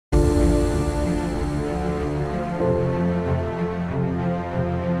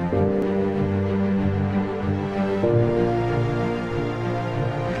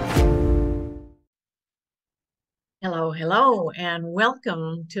Hello and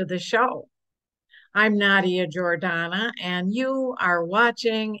welcome to the show. I'm Nadia Giordana, and you are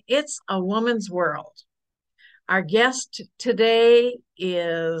watching It's a Woman's World. Our guest today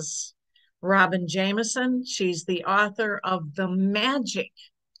is Robyn Jamison. She's the author of The Magic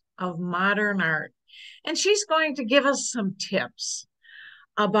of Modern Art, and she's going to give us some tips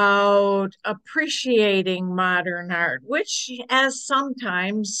about appreciating modern art, which, as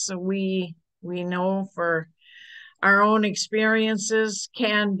sometimes we know for our own experiences,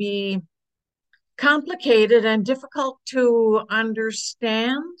 can be complicated and difficult to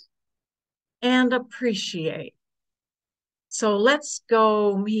understand and appreciate. So let's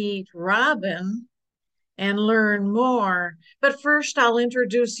go meet Robyn and learn more. But first, I'll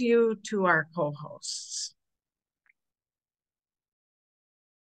introduce you to our co-hosts.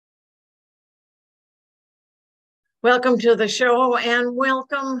 Welcome to the show, and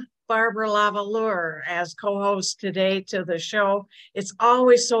welcome Barbara Valleur as co-host today to the show. It's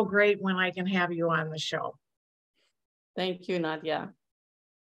always so great when I can have you on the show. Thank you, Nadia.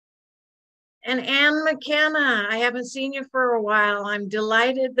 And Ann Makena, I haven't seen you for a while. I'm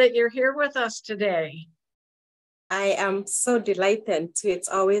delighted that you're here with us today. I am so delighted too. It's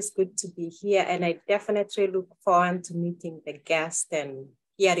always good to be here, and I definitely look forward to meeting the guest and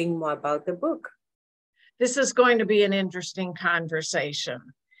hearing more about the book. This is going to be an interesting conversation.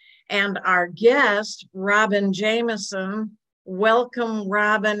 And our guest, Robyn Jamison, welcome,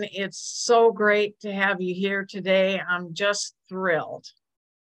 Robyn. It's so great to have you here today. I'm just thrilled.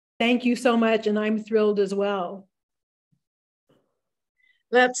 Thank you so much, and I'm thrilled as well.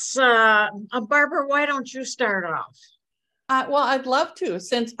 Let's, Barbara, why don't you start off? Well, I'd love to.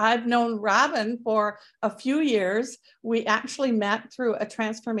 Since I've known Robyn for a few years, we actually met through a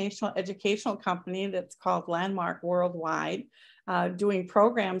transformational educational company that's called Landmark Worldwide, doing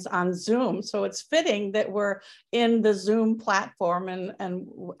programs on Zoom. So it's fitting that we're in the Zoom platform.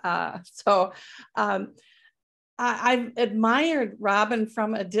 I've admired Robyn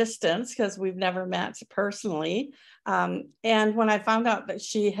from a distance because we've never met personally. And when I found out that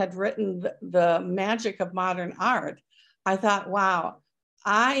she had written the Magic of Modern Art, I thought, wow,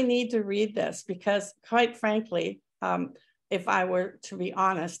 I need to read this because, quite frankly, if I were to be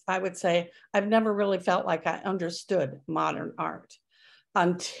honest, I would say I've never really felt like I understood modern art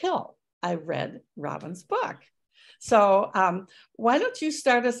until I read Robyn's book. So why don't you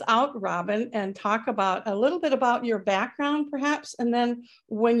start us out, Robyn, and talk about a little bit about your background, perhaps, and then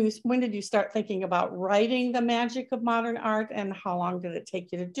when did you start thinking about writing The Magic of Modern Art, and how long did it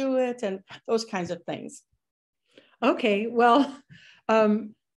take you to do it, and those kinds of things? Okay, well,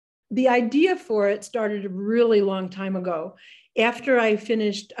 the idea for it started a really long time ago. After I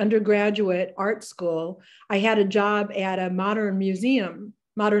finished undergraduate art school, I had a job at a modern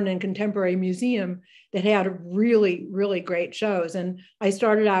and contemporary museum that had really, really great shows. And I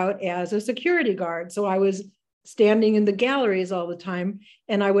started out as a security guard. So I was standing in the galleries all the time,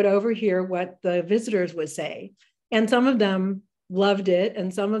 and I would overhear what the visitors would say. And some of them loved it,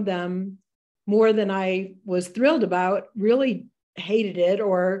 and some of them, more than I was thrilled about, really hated it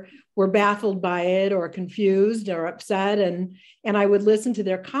or were baffled by it or confused or upset. And I would listen to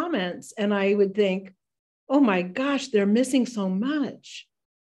their comments, and I would think, oh my gosh, they're missing so much.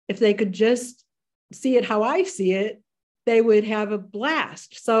 If they could just see it how I see it, they would have a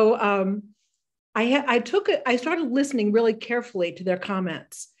blast. So I started listening really carefully to their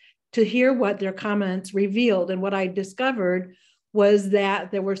comments to hear what their comments revealed. And what I discovered was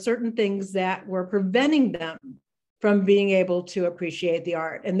that there were certain things that were preventing them from being able to appreciate the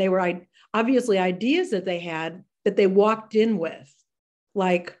art. And they were obviously ideas that they had that they walked in with,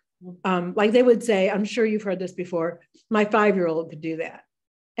 like they would say, I'm sure you've heard this before, my 5-year-old could do that.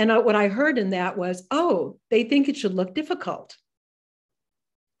 And what I heard in that was, oh, they think it should look difficult.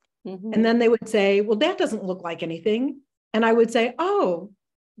 Mm-hmm. And then they would say, well, that doesn't look like anything. And I would say, oh,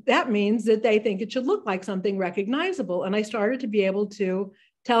 that means that they think it should look like something recognizable. And I started to be able to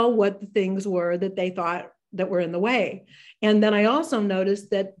tell what the things were that they thought that were in the way. And then I also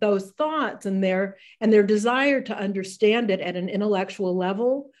noticed that those thoughts and their desire to understand it at an intellectual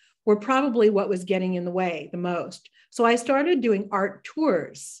level were probably what was getting in the way the most. So I started doing art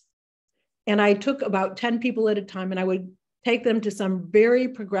tours, and I took about 10 people at a time, and I would take them to some very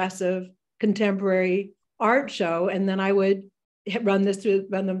progressive contemporary art show. And then I would run them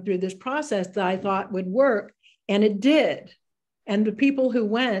through this process that I thought would work. And it did. And the people who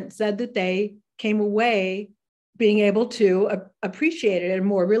went said that they came away being able to appreciate it and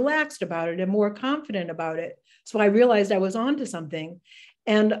more relaxed about it and more confident about it. So I realized I was onto something.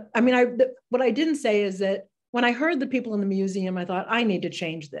 And I mean, what I didn't say is that when I heard the people in the museum, I thought, I need to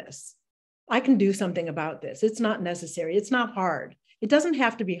change this. I can do something about this. It's not necessary. It's not hard. It doesn't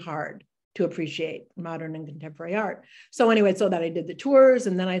have to be hard to appreciate modern and contemporary art. So anyway, so that I did the tours,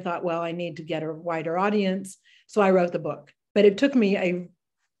 and then I thought, well, I need to get a wider audience. So I wrote the book, but it took me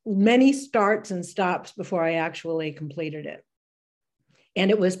many starts and stops before I actually completed it.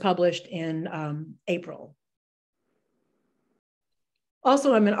 And it was published in April.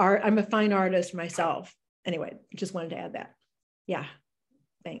 Also, I'm a fine artist myself. Anyway, just wanted to add that. Yeah,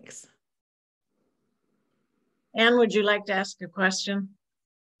 thanks. Ann, would you like to ask a question?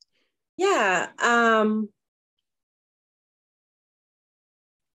 Yeah.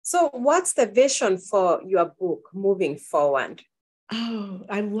 So what's the vision for your book moving forward? Oh,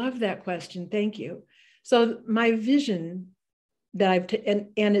 I love that question. Thank you. So my vision that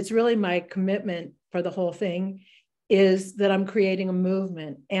and it's really my commitment for the whole thing is that I'm creating a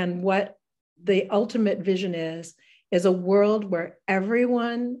movement. And what the ultimate vision is a world where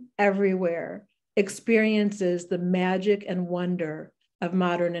everyone, everywhere experiences the magic and wonder of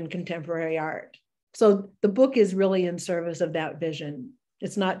modern and contemporary art. So the book is really in service of that vision.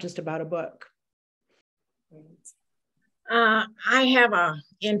 It's not just about a book. I have an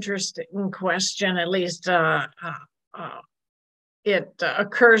interesting question, at least it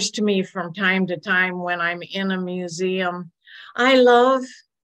occurs to me from time to time when I'm in a museum. I love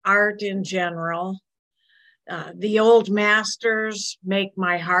art in general. The old masters make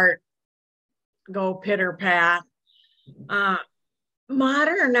my heart go pitter-pat.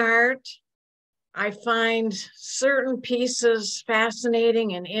 Modern art, I find certain pieces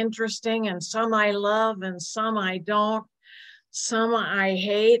fascinating and interesting, and some I love and some I don't. Some I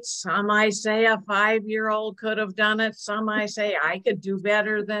hate, some I say a 5-year-old could have done it. Some I say I could do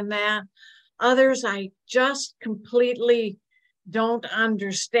better than that. Others I just completely don't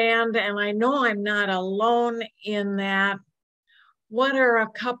understand. And I know I'm not alone in that. What are a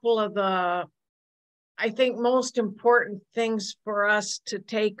couple of the, I think, most important things for us to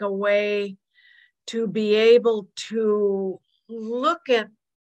take away to be able to look at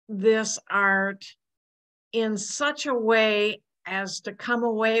this art in such a way as to come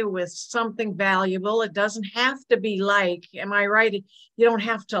away with something valuable? It doesn't have to be like, am I right? You don't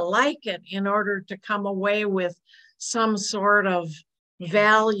have to like it in order to come away with some sort of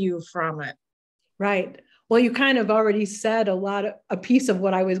value from it. Right. Well, you kind of already said a piece of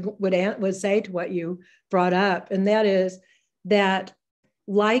what I would say to what you brought up, and that is that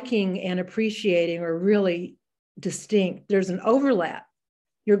liking and appreciating are really distinct. There's an overlap.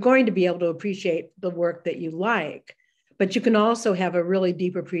 You're going to be able to appreciate the work that you like, but you can also have a really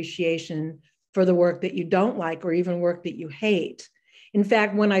deep appreciation for the work that you don't like, or even work that you hate. In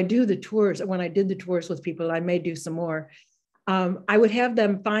fact, when I did the tours with people, I may do some more, I would have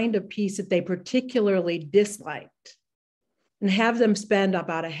them find a piece that they particularly disliked and have them spend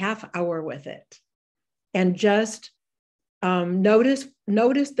about a half hour with it and just notice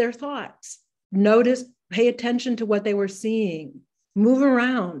their thoughts, pay attention to what they were seeing, move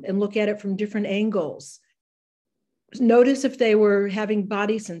around and look at it from different angles. Notice if they were having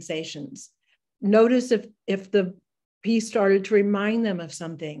body sensations. Notice if the piece started to remind them of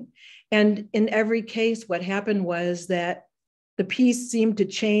something. And in every case, what happened was that the piece seemed to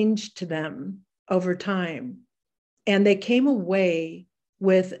change to them over time. And they came away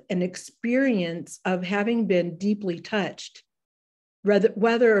with an experience of having been deeply touched,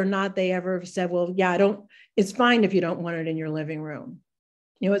 whether or not they ever said, well, yeah, it's fine if you don't want it in your living room.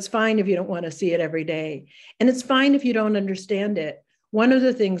 It's fine if you don't want to see it every day. And it's fine if you don't understand it. One of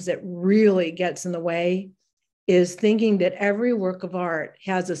the things that really gets in the way is thinking that every work of art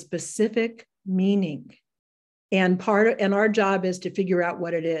has a specific meaning. And our job is to figure out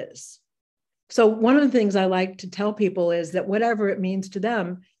what it is. So one of the things I like to tell people is that whatever it means to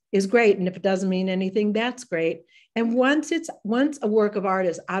them is great. And if it doesn't mean anything, that's great. And once a work of art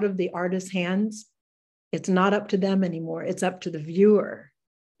is out of the artist's hands, it's not up to them anymore. It's up to the viewer.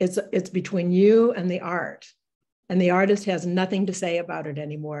 It's between you and the art. And the artist has nothing to say about it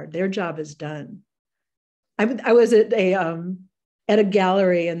anymore. Their job is done. I was at a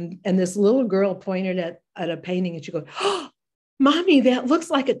gallery, and this little girl pointed at a painting, and she goes, "Oh, Mommy, that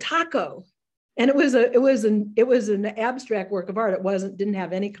looks like a taco." And it was an abstract work of art. It didn't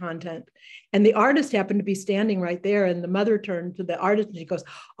have any content. And the artist happened to be standing right there. And the mother turned to the artist and she goes,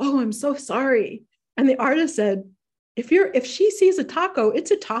 "Oh, I'm so sorry." And the artist said, if she sees a taco, it's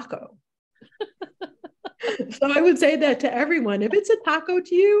a taco. So I would say that to everyone. If it's a taco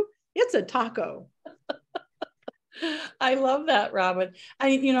to you, it's a taco. I love that, Robyn.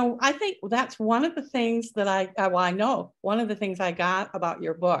 I think that's one of the things that I know one of the things I got about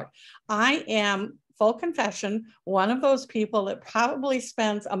your book. I am, full confession, one of those people that probably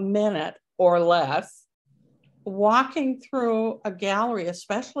spends a minute or less, walking through a gallery,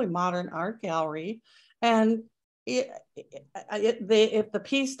 especially modern art gallery, and if the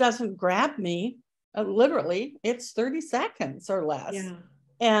piece doesn't grab me, literally, it's 30 seconds or less. Yeah.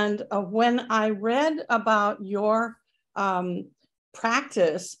 And when I read about your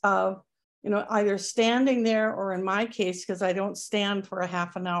practice of, either standing there, or in my case, because I don't stand for a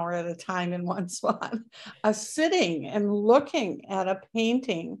half an hour at a time in one spot, sitting and looking at a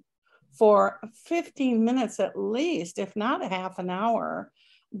painting for 15 minutes at least, if not a half an hour,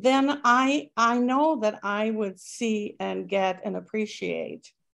 then I know that I would see and get and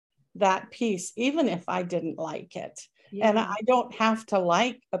appreciate that piece, even if I didn't like it. Yeah. And I don't have to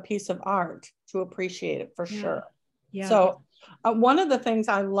like a piece of art to appreciate it, for sure. Yeah. So one of the things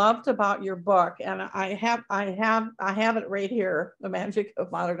I loved about your book, and I have it right here, The Magic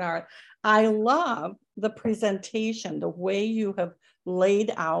of Modern Art. I love the presentation, the way you have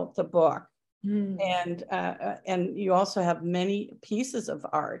laid out the book. And you also have many pieces of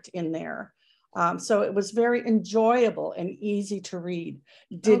art in there. So it was very enjoyable and easy to read.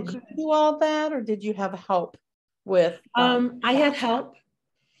 Did you do all that, or did you have help with? I had help.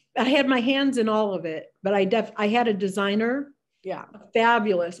 I had my hands in all of it, but I had a designer. Yeah. A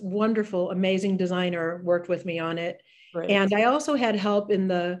fabulous, wonderful, amazing designer worked with me on it. Great. And I also had help in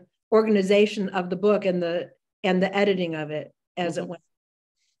the organization of the book and the editing of it as it went.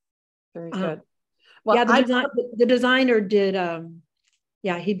 Very good. Well, yeah, the designer did,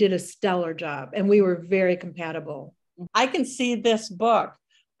 he did a stellar job, and we were very compatible. I can see this book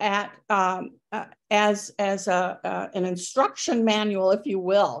at as an instruction manual, if you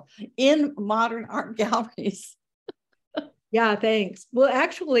will, in modern art galleries. Yeah, thanks. Well,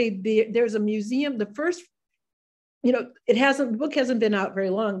 actually, there's a museum. The first, the book hasn't been out very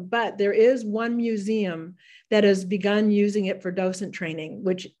long, but there is one museum that has begun using it for docent training,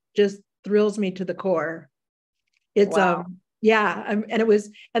 which just thrills me to the core. It's wow.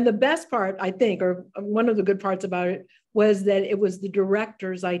 And the best part, I think, or one of the good parts about it, was that it was the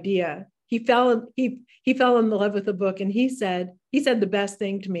director's idea. He fell in love with the book, and he said the best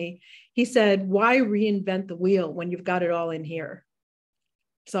thing to me. He said, "Why reinvent the wheel when you've got it all in here?"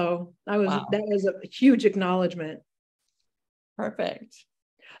 So that was a huge acknowledgement. Perfect.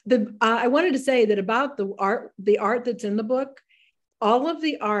 I wanted to say that about the art that's in the book. All of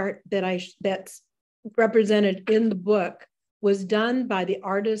the art that's represented in the book was done by the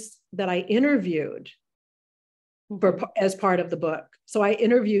artists that I interviewed as part of the book. So I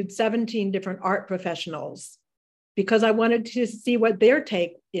interviewed 17 different art professionals because I wanted to see what their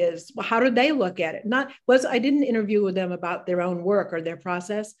take is. How did they look at it? I didn't interview with them about their own work or their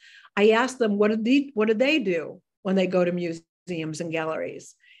process. I asked them, what do they do when they go to museums and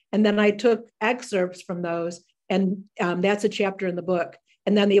galleries? And then I took excerpts from those, and that's a chapter in the book.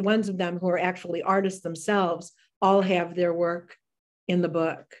 And then the ones of them who are actually artists themselves all have their work in the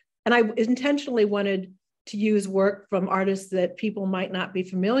book. And I intentionally wanted to use work from artists that people might not be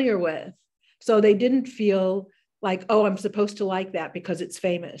familiar with. So they didn't feel like, oh, I'm supposed to like that because it's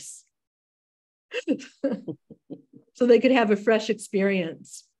famous. So they could have a fresh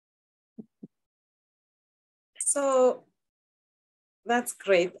experience. So that's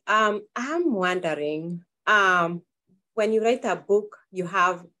great. I'm wondering, when you write a book, you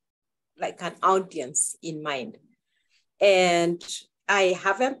have like an audience in mind. And I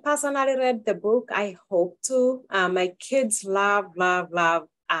haven't personally read the book. I hope to. My kids love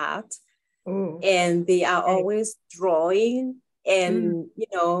art. Ooh. And they are always drawing. And,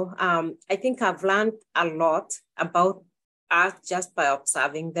 I think I've learned a lot about art just by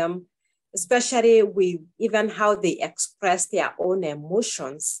observing them, especially with even how they express their own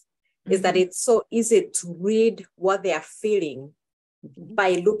emotions. Is that it's so easy to read what they are feeling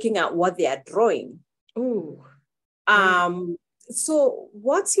by looking at what they are drawing. Ooh. So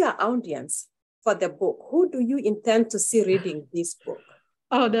what's your audience for the book? Who do you intend to see reading this book?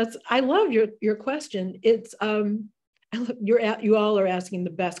 Oh, I love your question. It's you all are asking the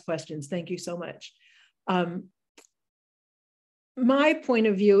best questions. Thank you so much. My point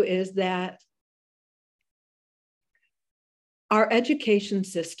of view is that our education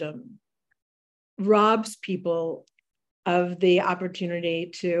system robs people of the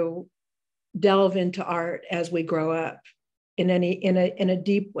opportunity to delve into art as we grow up in a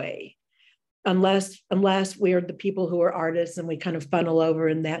deep way, unless we're the people who are artists and we kind of funnel over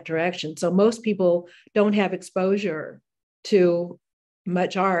in that direction. So most people don't have exposure to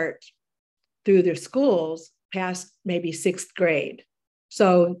much art through their schools past maybe 6th grade.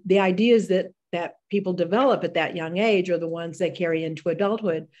 So the ideas that people develop at that young age are the ones they carry into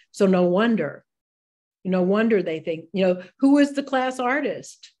adulthood. So no wonder they think, who is the class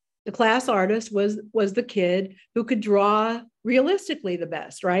artist? The class artist was the kid who could draw realistically the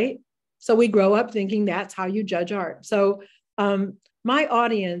best, right? So we grow up thinking that's how you judge art. So my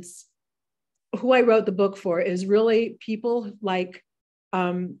audience, who I wrote the book for, is really people like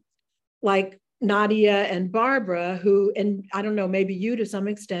Nadia and Barbara, who, and I don't know, maybe you to some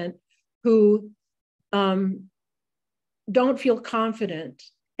extent, who don't feel confident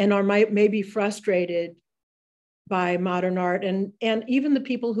and are maybe frustrated by modern art, and even the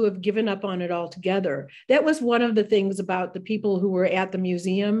people who have given up on it altogether. That was one of the things about the people who were at the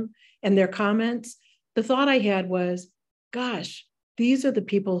museum and their comments. The thought I had was, gosh, these are the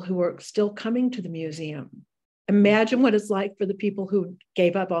people who are still coming to the museum. Imagine what it's like for the people who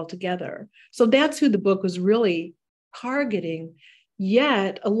gave up altogether. So that's who the book was really targeting.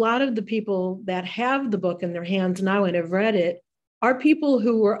 Yet a lot of the people that have the book in their hands now and have read it are people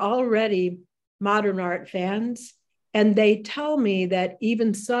who were already modern art fans. And they tell me that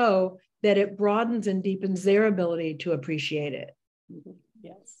even so, that it broadens and deepens their ability to appreciate it.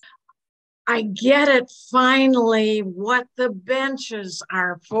 Yes. I get it finally what the benches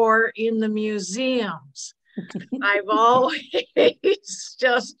are for in the museums. I've always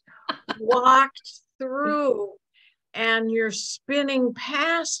just walked through, and you're spinning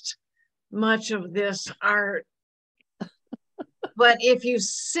past much of this art. But if you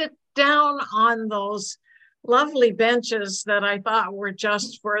sit down on those lovely benches that I thought were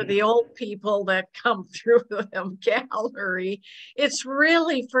just for the old people that come through the gallery, it's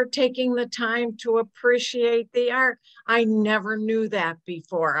really for taking the time to appreciate the art. I never knew that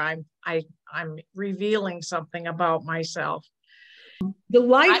before. I'm revealing something about myself.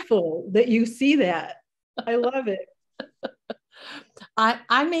 Delightful that you see that. I love it.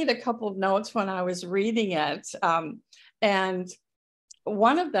 I made a couple of notes when I was reading it. And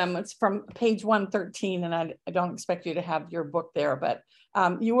one of them is from page 113, and I don't expect you to have your book there, but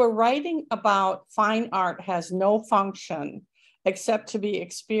you were writing about fine art has no function except to be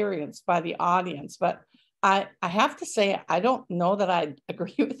experienced by the audience. But I have to say, I don't know that I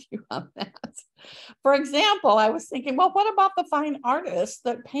agree with you on that. For example, I was thinking, well, what about the fine artists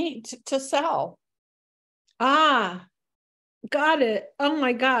that paint to sell? Ah, got it. Oh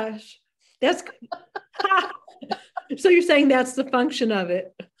my gosh. That's so you're saying that's the function of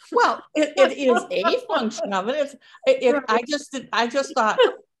it. Well, it is a function of it. Right. I just thought,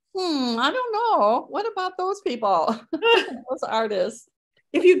 I don't know. What about those people, those artists?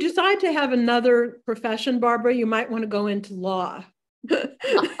 If you decide to have another profession, Barbara, you might want to go into law.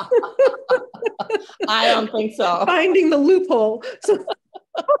 I don't think so. Finding the loophole.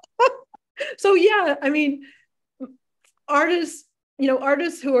 So yeah, I mean, artists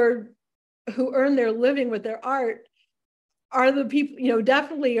who earn their living with their art are the people,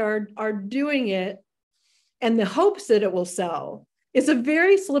 definitely are doing it and the hopes that it will sell. It's a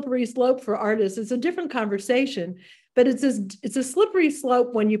very slippery slope for artists. It's a different conversation, but it's a slippery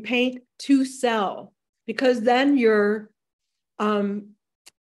slope when you paint to sell, because then you're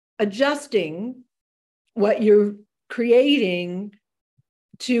adjusting what you're creating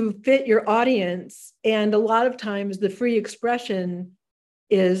to fit your audience. And a lot of times the free expression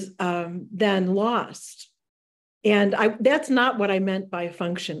is then lost. And that's not what I meant by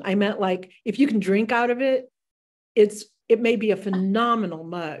function. I meant, like, if you can drink out of it, it may be a phenomenal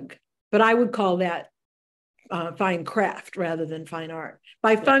mug, but I would call that fine craft rather than fine art.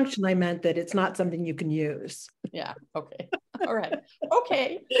 By function, I meant that it's not something you can use. Yeah. Okay. All right.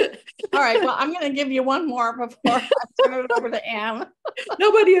 Okay. All right. Well, I'm going to give you one more before I turn it over to Ann.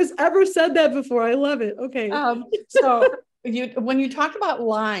 Nobody has ever said that before. I love it. Okay. So when you talk about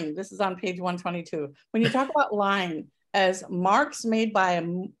line, this is on page 122. When you talk about line as marks made by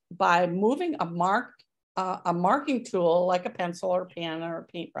moving a marking tool like a pencil or pen or a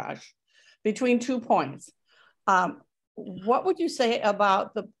paintbrush between 2 points, what would you say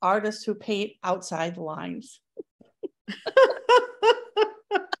about the artists who paint outside lines?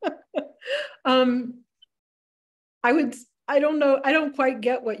 I don't know. I don't quite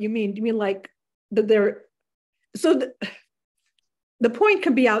get what you mean. Do you mean like that they're, so the point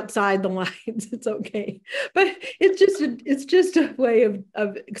can be outside the lines. It's okay. But it's just a way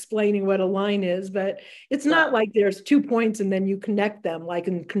of explaining what a line is. But it's not like there's 2 points and then you connect them, like,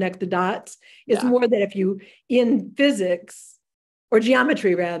 and connect the dots. It's more that if you, in physics or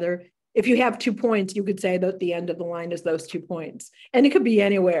geometry rather, if you have 2 points, you could say that the end of the line is those 2 points. And it could be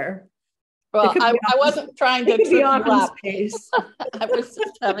anywhere. Well, I wasn't trying to trip you up. Space. I was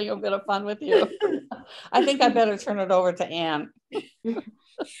just having a bit of fun with you. I think I better turn it over to Ann.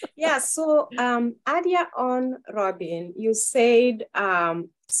 Yeah, so Nadia on Robyn, you said,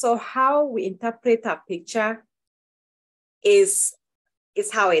 so how we interpret a picture is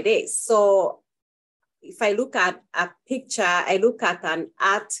it's how it is. So if I look at a picture, I look at an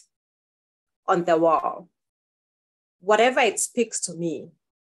art on the wall, whatever it speaks to me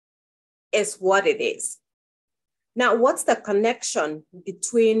is what it is. Now, what's the connection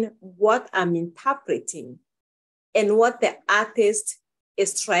between what I'm interpreting and what the artist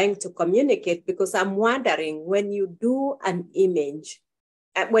is trying to communicate? Because I'm wondering, when you do an image,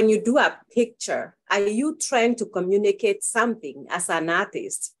 when you do a picture, are you trying to communicate something as an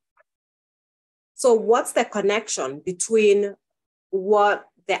artist? So what's the connection between what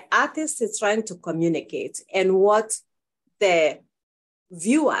the artist is trying to communicate and what the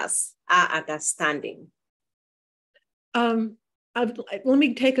viewers are understanding? Let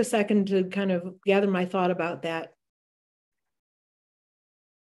me take a second to kind of gather my thought about that.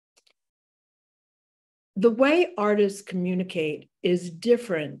 The way artists communicate is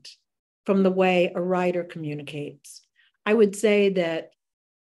different from the way a writer communicates. I would say that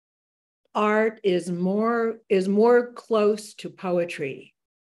art is more close to poetry,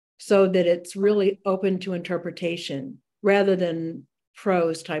 so that it's really open to interpretation rather than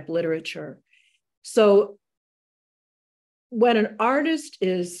prose type literature. So when an artist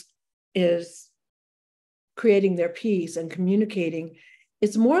is creating their piece and communicating,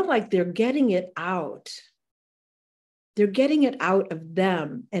 it's more like they're getting it out. They're getting it out of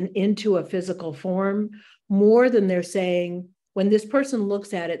them and into a physical form, more than they're saying, when this person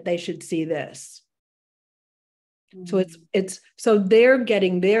looks at it, they should see this. So so they're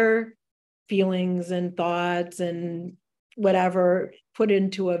getting their feelings and thoughts and whatever put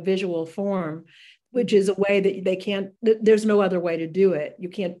into a visual form, which is a way that they can't, there's no other way to do it. You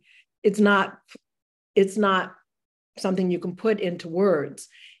can't, it's not something you can put into words.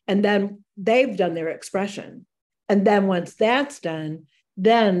 And then they've done their expression. And then once that's done,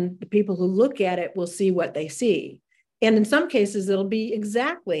 then the people who look at it will see what they see. And in some cases, it'll be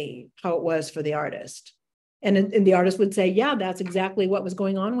exactly how it was for the artist. And the artist would say, yeah, that's exactly what was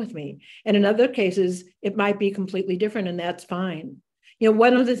going on with me. And in other cases, it might be completely different, and that's fine. You know,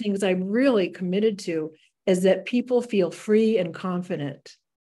 one of the things I'm really committed to is that people feel free and confident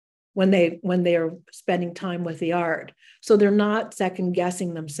when they're spending time with the art. So they're not second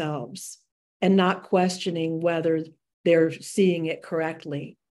guessing themselves and not questioning whether they're seeing it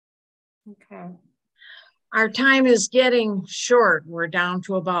correctly. Okay. Our time is getting short. We're down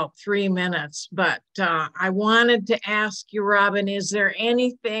to about 3 minutes, but I wanted to ask you, Robyn, is there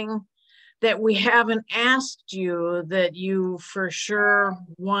anything that we haven't asked you that you for sure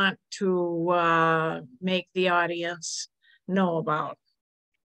want to make the audience know about?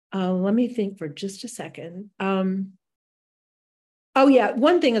 Let me think for just a second. Oh yeah,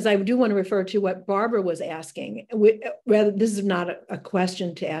 one thing is I do want to refer to what Barbara was asking. Rather, this is not a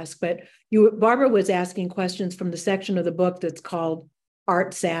question to ask, but Barbara was asking questions from the section of the book that's called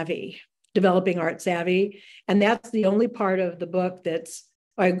Art Savvy, Developing Art Savvy. And that's the only part of the book that's,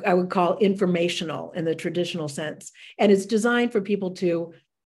 I would call informational in the traditional sense. And it's designed for people to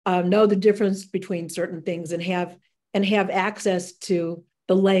know the difference between certain things and have access to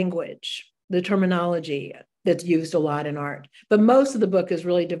the language, the terminology that's used a lot in art. But most of the book is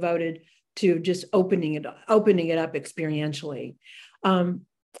really devoted to just opening it up experientially.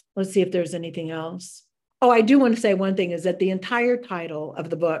 Let's see if there's anything else. Oh, I do want to say one thing is that the entire title of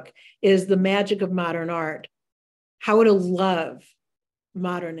the book is The Magic of Modern Art, How to Love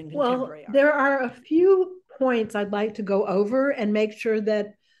Modern and Contemporary Art. There are a few points I'd like to go over and make sure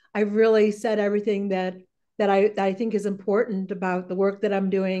that I've really said everything that I think is important about the work that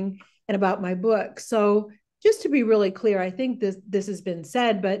I'm doing and about my book. So just to be really clear, I think this has been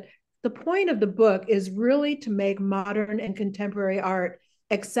said, but the point of the book is really to make modern and contemporary art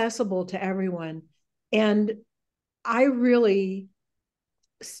accessible to everyone. And I really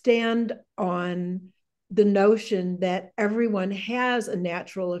stand on the notion that everyone has a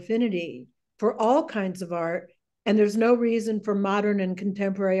natural affinity for all kinds of art, and there's no reason for modern and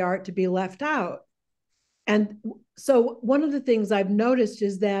contemporary art to be left out. And so one of the things I've noticed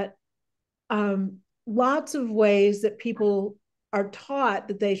is that lots of ways that people are taught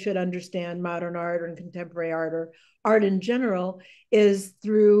that they should understand modern art or contemporary art or art in general is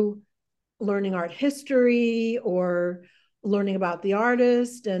through learning art history or learning about the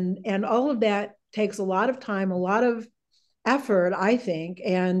artist. And all of that takes a lot of time, a lot of effort, I think.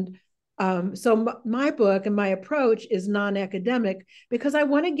 And so my book and my approach is non-academic because I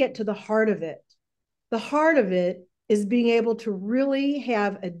want to get to the heart of it. The heart of it is being able to really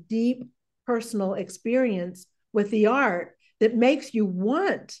have a deep personal experience with the art that makes you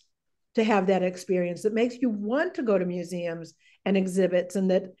want to have that experience, that makes you want to go to museums and exhibits, and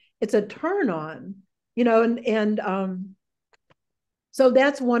that it's a turn on, you know, So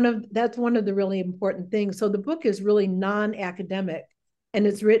that's one of the really important things. So the book is really non-academic, and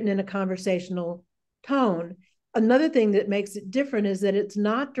it's written in a conversational tone. Another thing that makes it different is that it's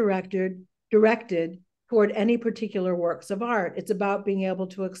not directed toward any particular works of art. It's about being able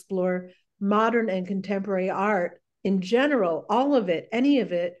to explore modern and contemporary art in general, all of it, any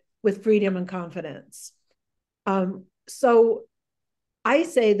of it, with freedom and confidence. So I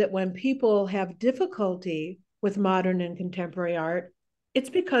say that when people have difficulty with modern and contemporary art, it's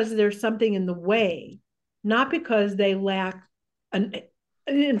because there's something in the way, not because they lack an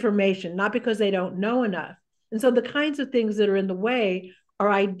information, not because they don't know enough. And so the kinds of things that are in the way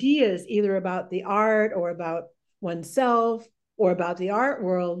are ideas either about the art or about oneself or about the art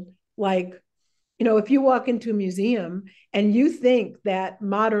world. Like, you know, if you walk into a museum and you think that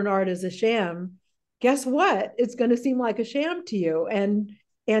modern art is a sham, guess what? It's going to seem like a sham to you, and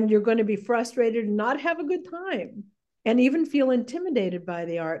you're going to be frustrated and not have a good time, and even feel intimidated by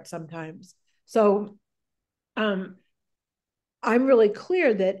the art sometimes. So I'm really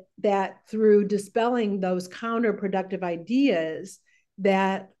clear that through dispelling those counterproductive ideas,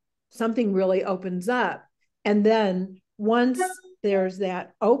 that something really opens up. And then once there's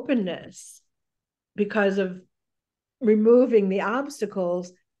that openness, because of removing the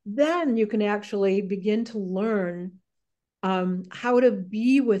obstacles, then you can actually begin to learn how to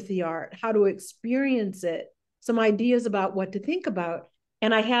be with the art, how to experience it, some ideas about what to think about.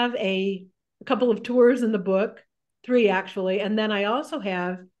 And I have a couple of tours in the book, 3 actually. And then I also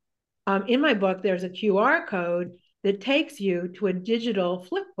have, in my book, there's a QR code that takes you to a digital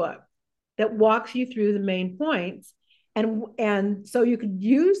flip book that walks you through the main points. And so you could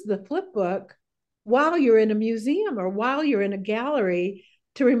use the flip book while you're in a museum or while you're in a gallery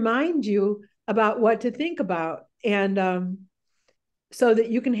to remind you about what to think about, and so that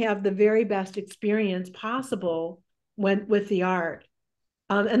you can have the very best experience possible with the art.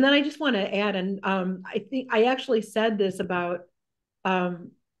 And then I just want to add, and I think I actually said this about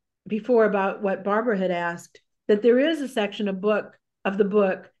before about what Barbara had asked, that there is a section of the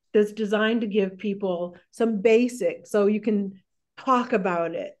book that's designed to give people some basics, so you can talk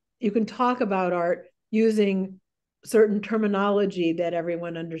about it. You can talk about art using certain terminology that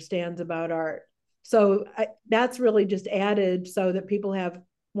everyone understands about art. So that's really just added so that people have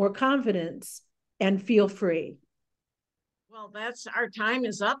more confidence and feel free. Well, that's our time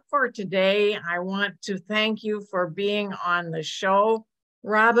is up for today. I want to thank you for being on the show.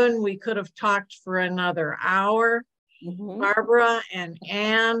 Robyn, we could have talked for another hour. Barbara and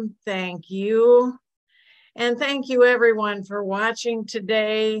Ann, thank you. And thank you everyone for watching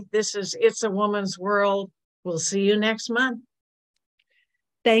today. This is It's a Woman's World. We'll see you next month.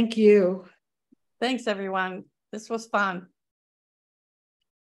 Thank you. Thanks, everyone. This was fun.